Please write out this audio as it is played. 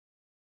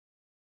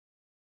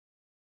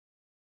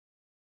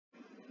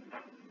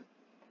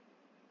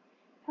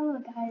Hello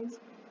guys,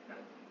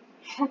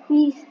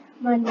 happy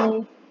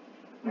Monday,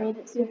 made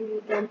it through the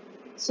weekend.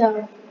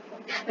 So,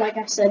 like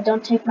I said,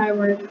 don't take my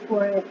word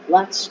for it.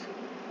 Last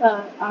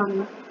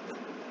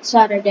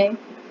Saturday,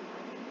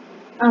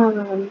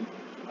 um,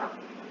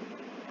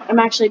 I'm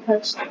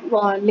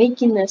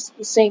making this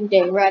the same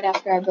day right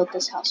after I built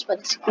this house, but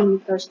it's being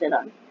posted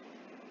on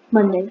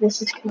Monday.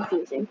 This is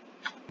confusing.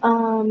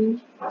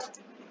 Um,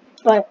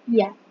 but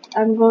yeah,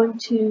 I'm going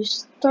to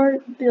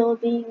start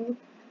building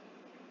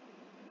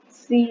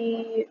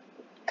the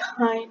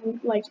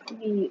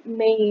the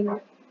main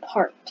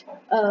part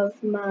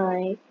of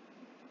my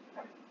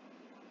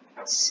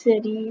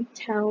city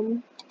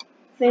town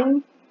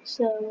thing.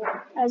 So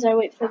as I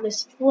wait for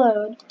this to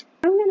load,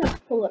 I'm gonna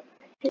pull up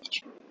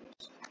pictures.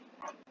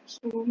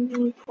 So let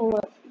me pull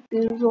up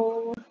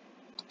Google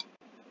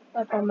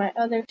up on my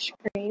other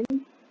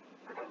screen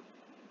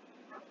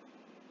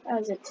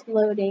as it's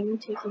loading,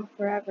 taking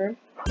forever,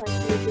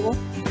 like usual.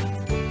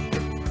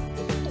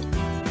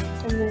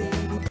 And then,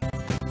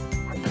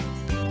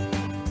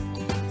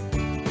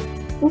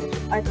 oops,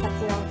 I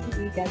tapped it on.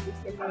 You guys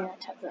just give me a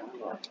tap it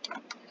on.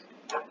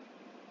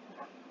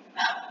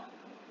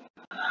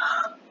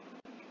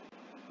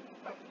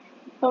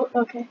 Oh,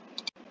 okay.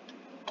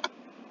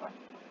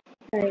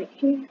 Right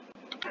here.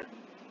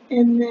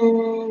 And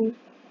then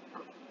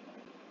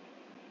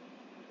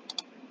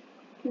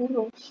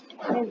Google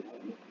Stanley.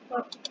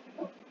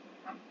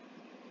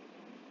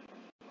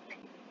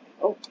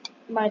 Oh,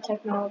 my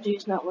technology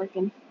is not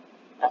working.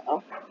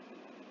 Uh-oh.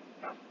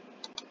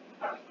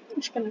 I'm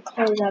just gonna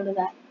close out of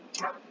that.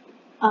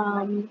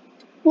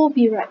 We'll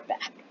be right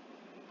back.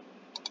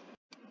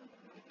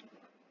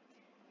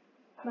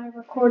 My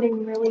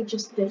recording really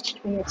just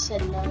ditched me. It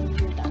said, no,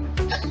 you're done.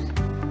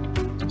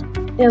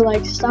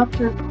 It stopped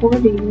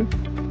recording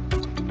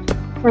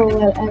for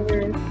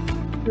whatever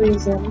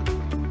reason.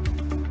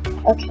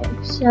 Okay,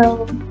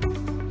 so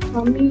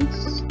let me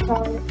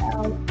start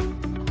out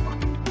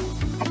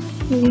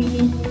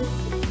here,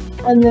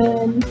 and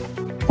then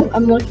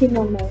I'm looking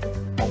on my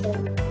other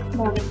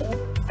monitor.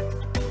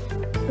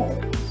 So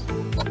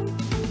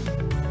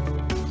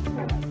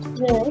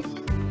this,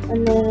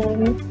 and then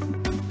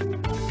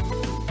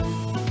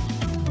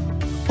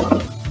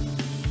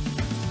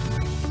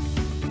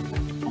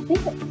I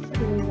think it's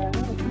 9.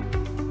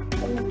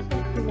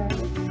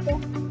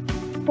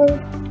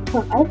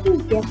 I'll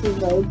just get the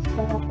road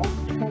set up on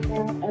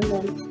camera and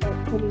then start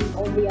putting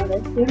all the other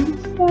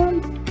things down,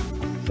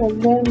 so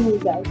then you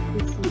guys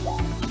can see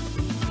that.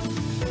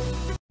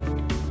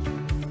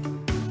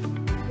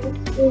 This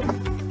is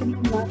pretty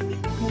much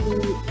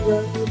the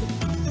road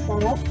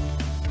setup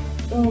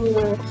in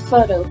the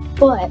photo,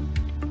 but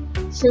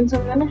since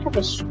I'm gonna have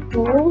a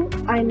school,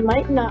 I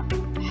might not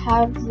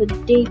have the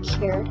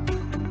daycare.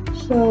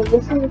 So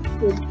this is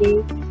the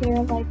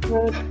daycare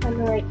road kind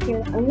of right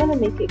here. I'm gonna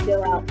make it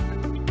go out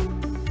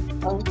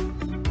a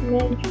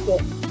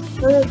bit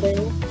further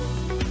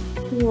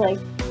to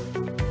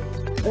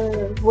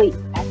wait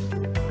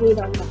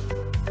on that,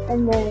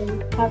 and then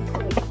have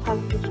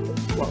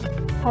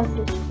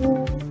the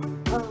school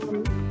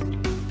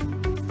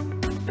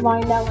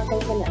lined out like I'm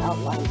gonna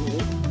outline you,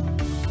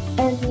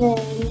 and then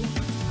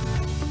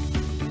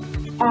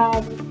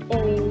add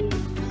a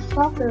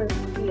soccer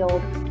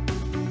field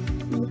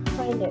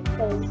behind it,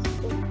 because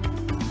if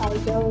I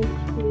go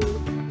into,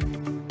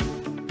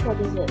 what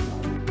is it,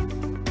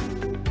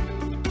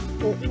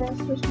 fitness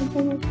or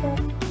something like that?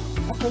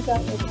 I forgot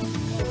what it is.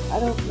 I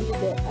don't use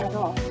it at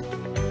all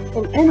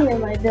in any of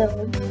my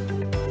builds.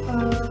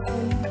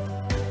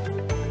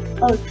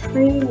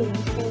 Training is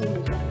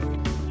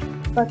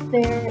right. But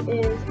there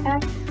is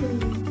actually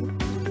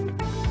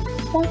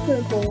soccer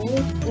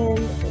goals and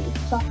a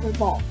soccer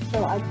ball. So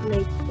I've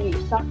made a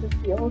soccer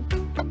field,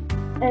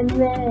 and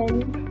then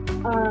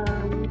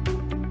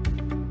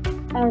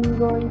I'm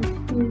going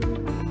to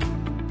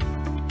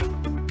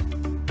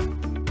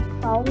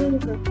probably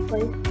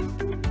replace.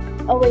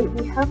 Oh wait,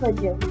 we have a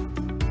gym.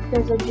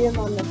 There's a gym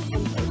on this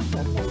template, so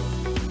I'm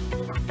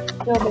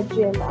gonna build a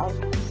gym. I'll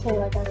say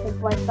I could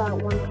wipe out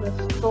one of the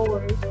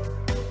strollers,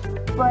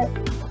 but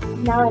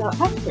now I don't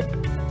have to.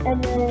 And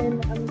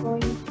then I'm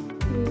going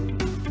to,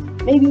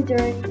 maybe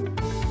during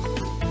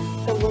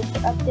the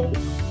winter update,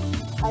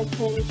 I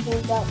can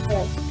change out the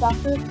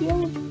soccer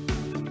field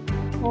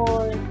for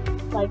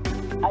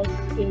ice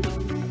skating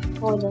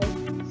for the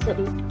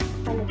city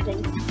kind of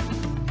thing.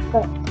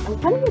 But I'm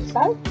kind of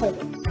excited for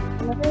this. I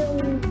never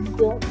really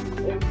built a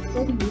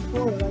city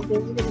before.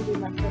 This is gonna be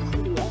my first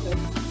city ever.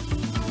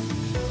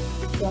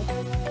 So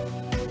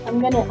I'm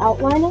gonna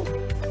outline it,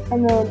 and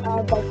then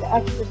add the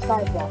extra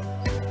sidewalks,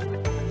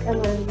 and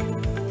then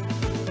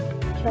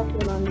check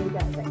in on you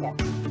guys, I guess.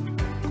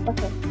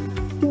 Okay,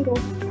 doodle.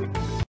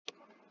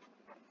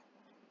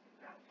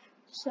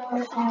 So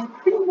I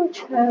pretty much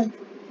have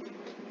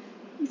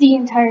the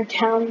entire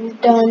town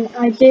done.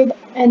 I did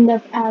end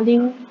up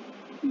adding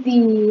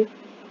the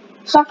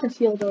soccer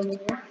field over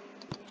there.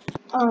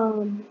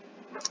 I'm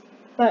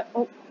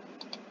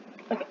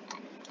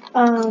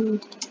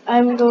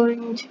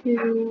going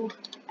to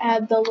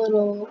add the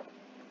little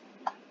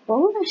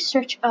What would I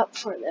search up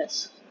for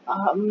this?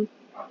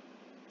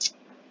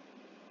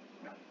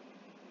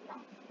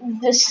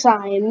 This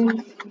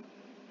sign.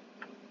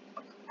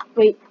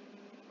 Wait.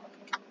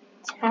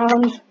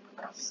 Town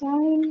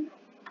sign?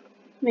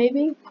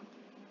 Maybe?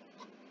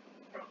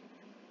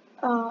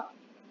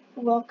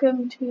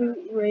 Welcome to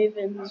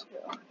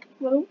Ravensville.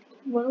 What do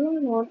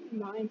I want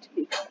mine to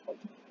be called?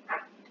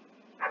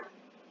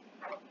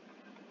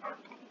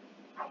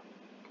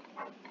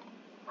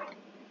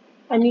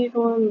 I need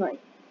one,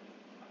 like,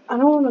 I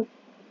don't want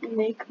to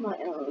make my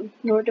own,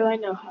 nor do I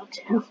know how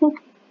to.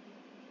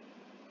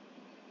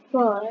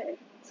 But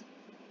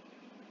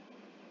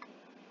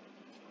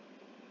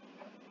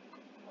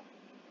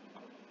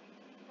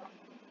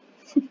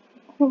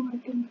oh my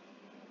goodness.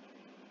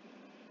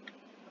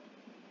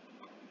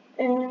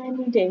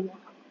 Any day now.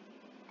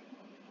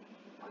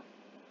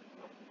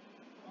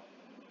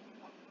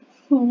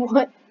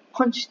 What?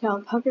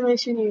 Punchdown.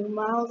 Population U,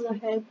 miles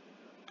ahead.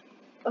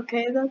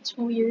 Okay, that's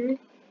weird.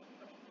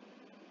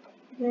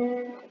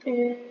 There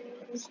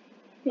is,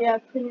 yeah,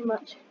 pretty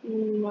much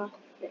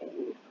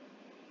nothing.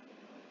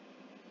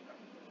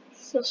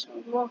 So,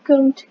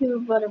 welcome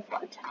to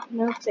Butterfly Town.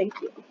 No, thank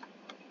you.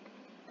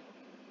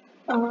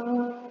 I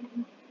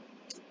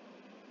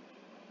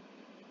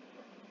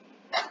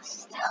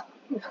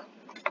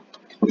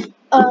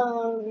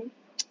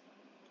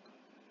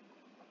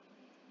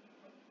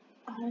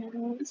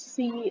don't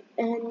see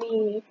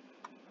any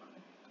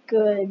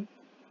good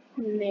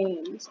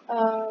names.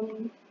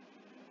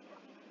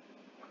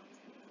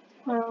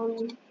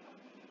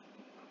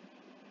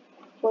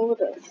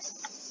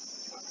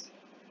 Photos.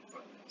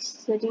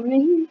 City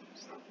names?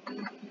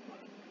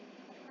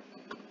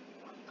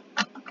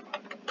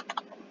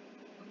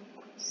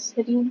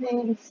 City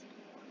names.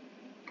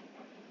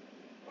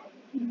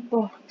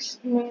 Box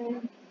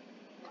name.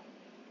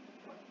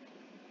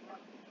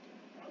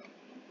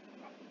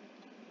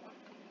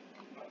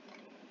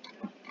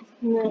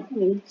 Let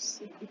me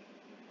see.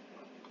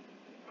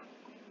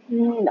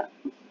 No.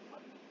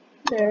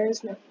 There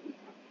is nothing.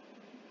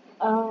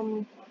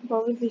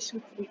 What would be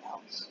something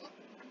else?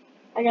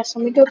 I guess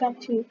let me go back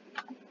to,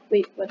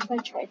 wait, what if I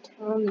try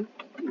town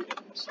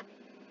names?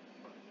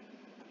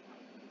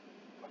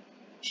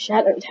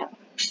 Shadow Town.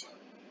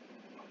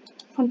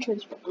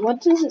 Hunter's Run.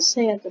 What does it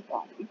say at the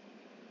bottom?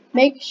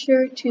 Make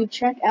sure to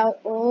check out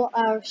all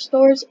our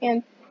stores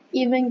and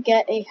even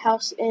get a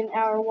house in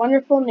our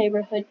wonderful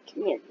neighborhood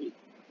community.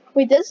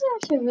 Wait, this is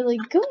actually really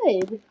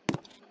good.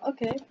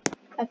 Okay,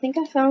 I think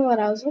I found what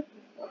I was looking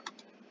for.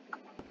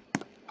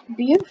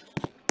 Beautiful.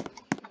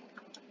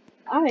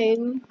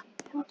 I'm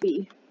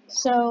happy.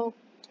 So,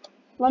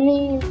 let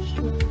me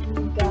show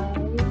you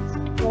guys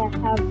what I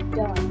have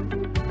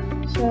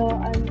done. So,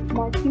 I'm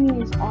marking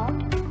these off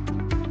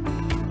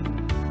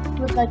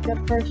with like the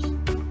first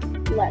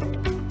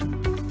letter.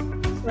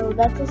 So,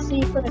 that's a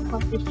C for the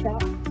coffee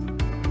shop.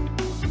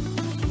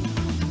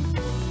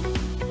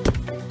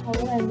 How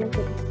would I make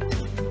it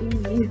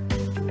B?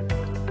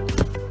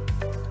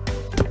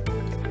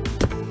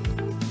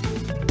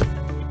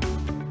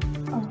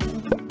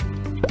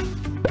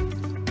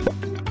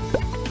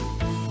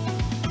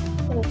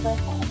 What if I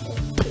have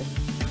it?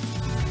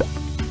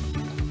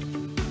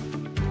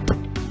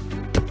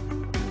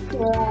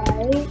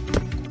 Right.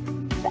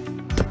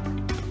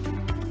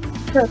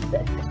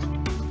 Perfect.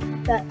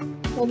 That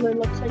totally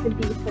looks like a B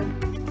for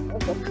a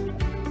bookstore.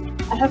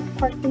 I have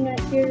parking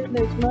right here.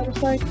 There's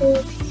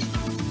motorcycles.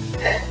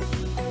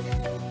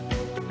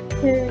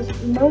 There's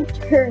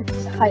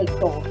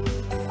motorcycle.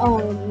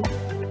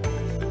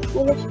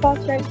 Little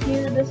spots right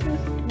here. This is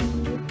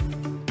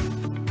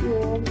the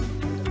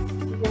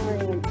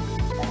giant.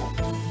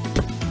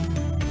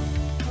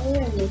 How do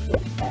I make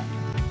it X?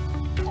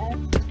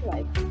 X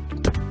like.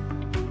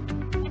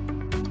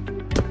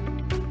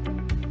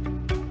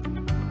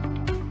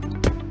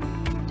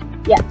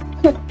 Yeah,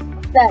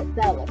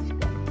 that looks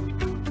good.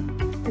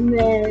 And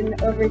then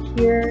over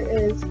here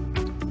is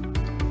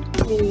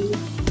the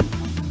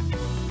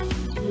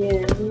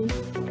gym.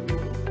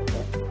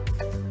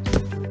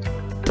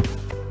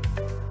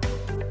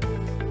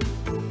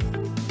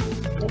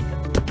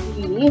 G.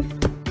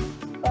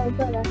 Oh,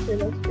 that actually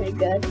looks pretty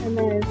good. And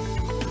then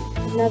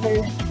another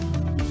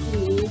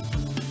G.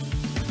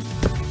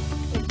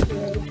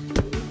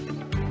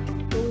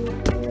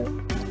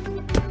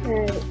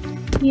 Right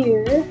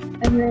here.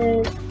 And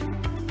then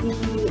the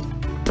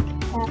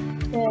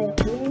cafe,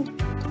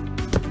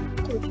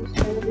 which is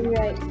going to be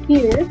right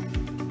here,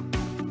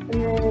 and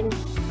then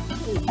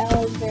the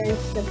L is very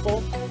simple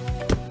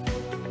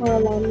for a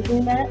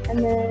laundromat, and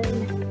then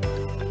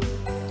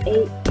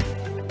 8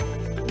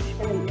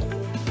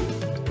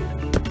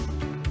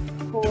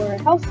 for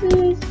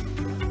houses,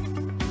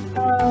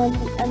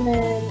 and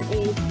then a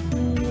P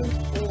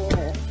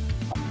for,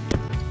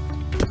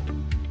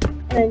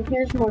 and then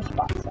here's more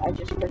spots. I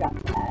just forgot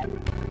to add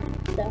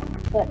stuff,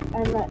 but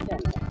I'm not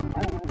done yet.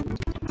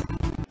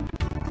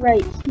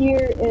 Right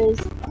here is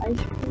ice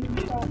cream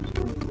shops.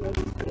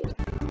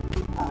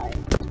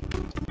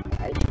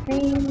 Ice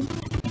cream.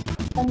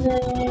 And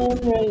then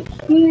right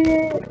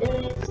here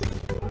is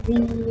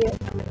the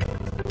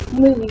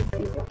movie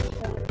theater.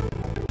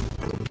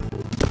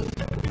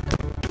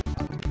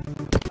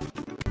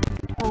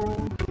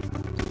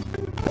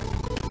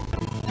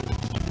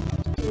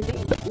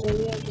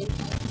 Maybe I did.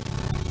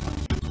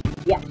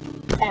 Yeah,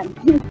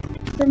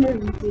 the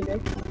movie theater.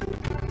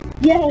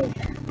 Yay!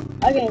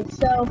 Okay,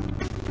 so,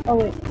 oh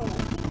wait,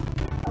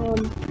 hold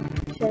on.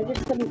 Should I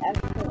just put an F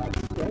for like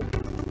here?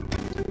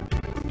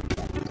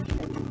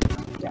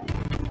 Yeah,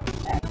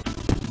 F.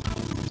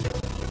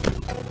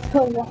 So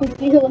won't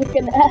be like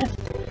an F.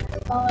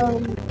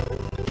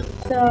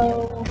 So,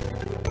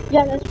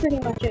 yeah, that's pretty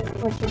much it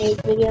for today's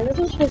video. This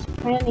was just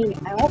planning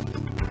out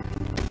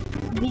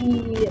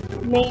the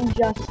main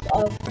gist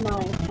of my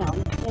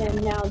account,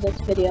 and now this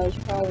video is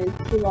probably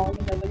too long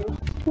and nobody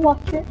wants to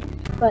watch it,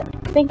 but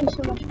thank you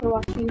so much for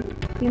watching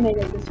if you made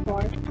it this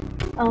far.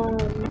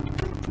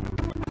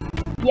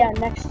 Yeah,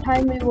 next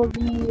time we will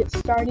be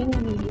starting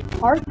the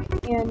park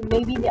and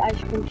maybe the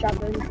ice cream shop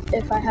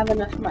if I have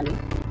enough money.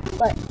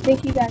 But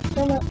thank you guys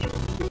so much.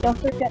 Don't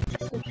forget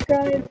to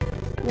subscribe,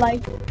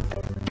 like,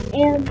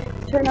 and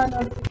turn on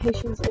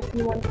notifications if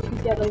you want to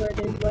get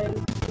alerted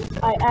when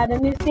I add a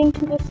new thing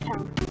to this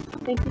town.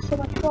 Thank you so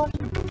much for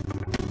watching.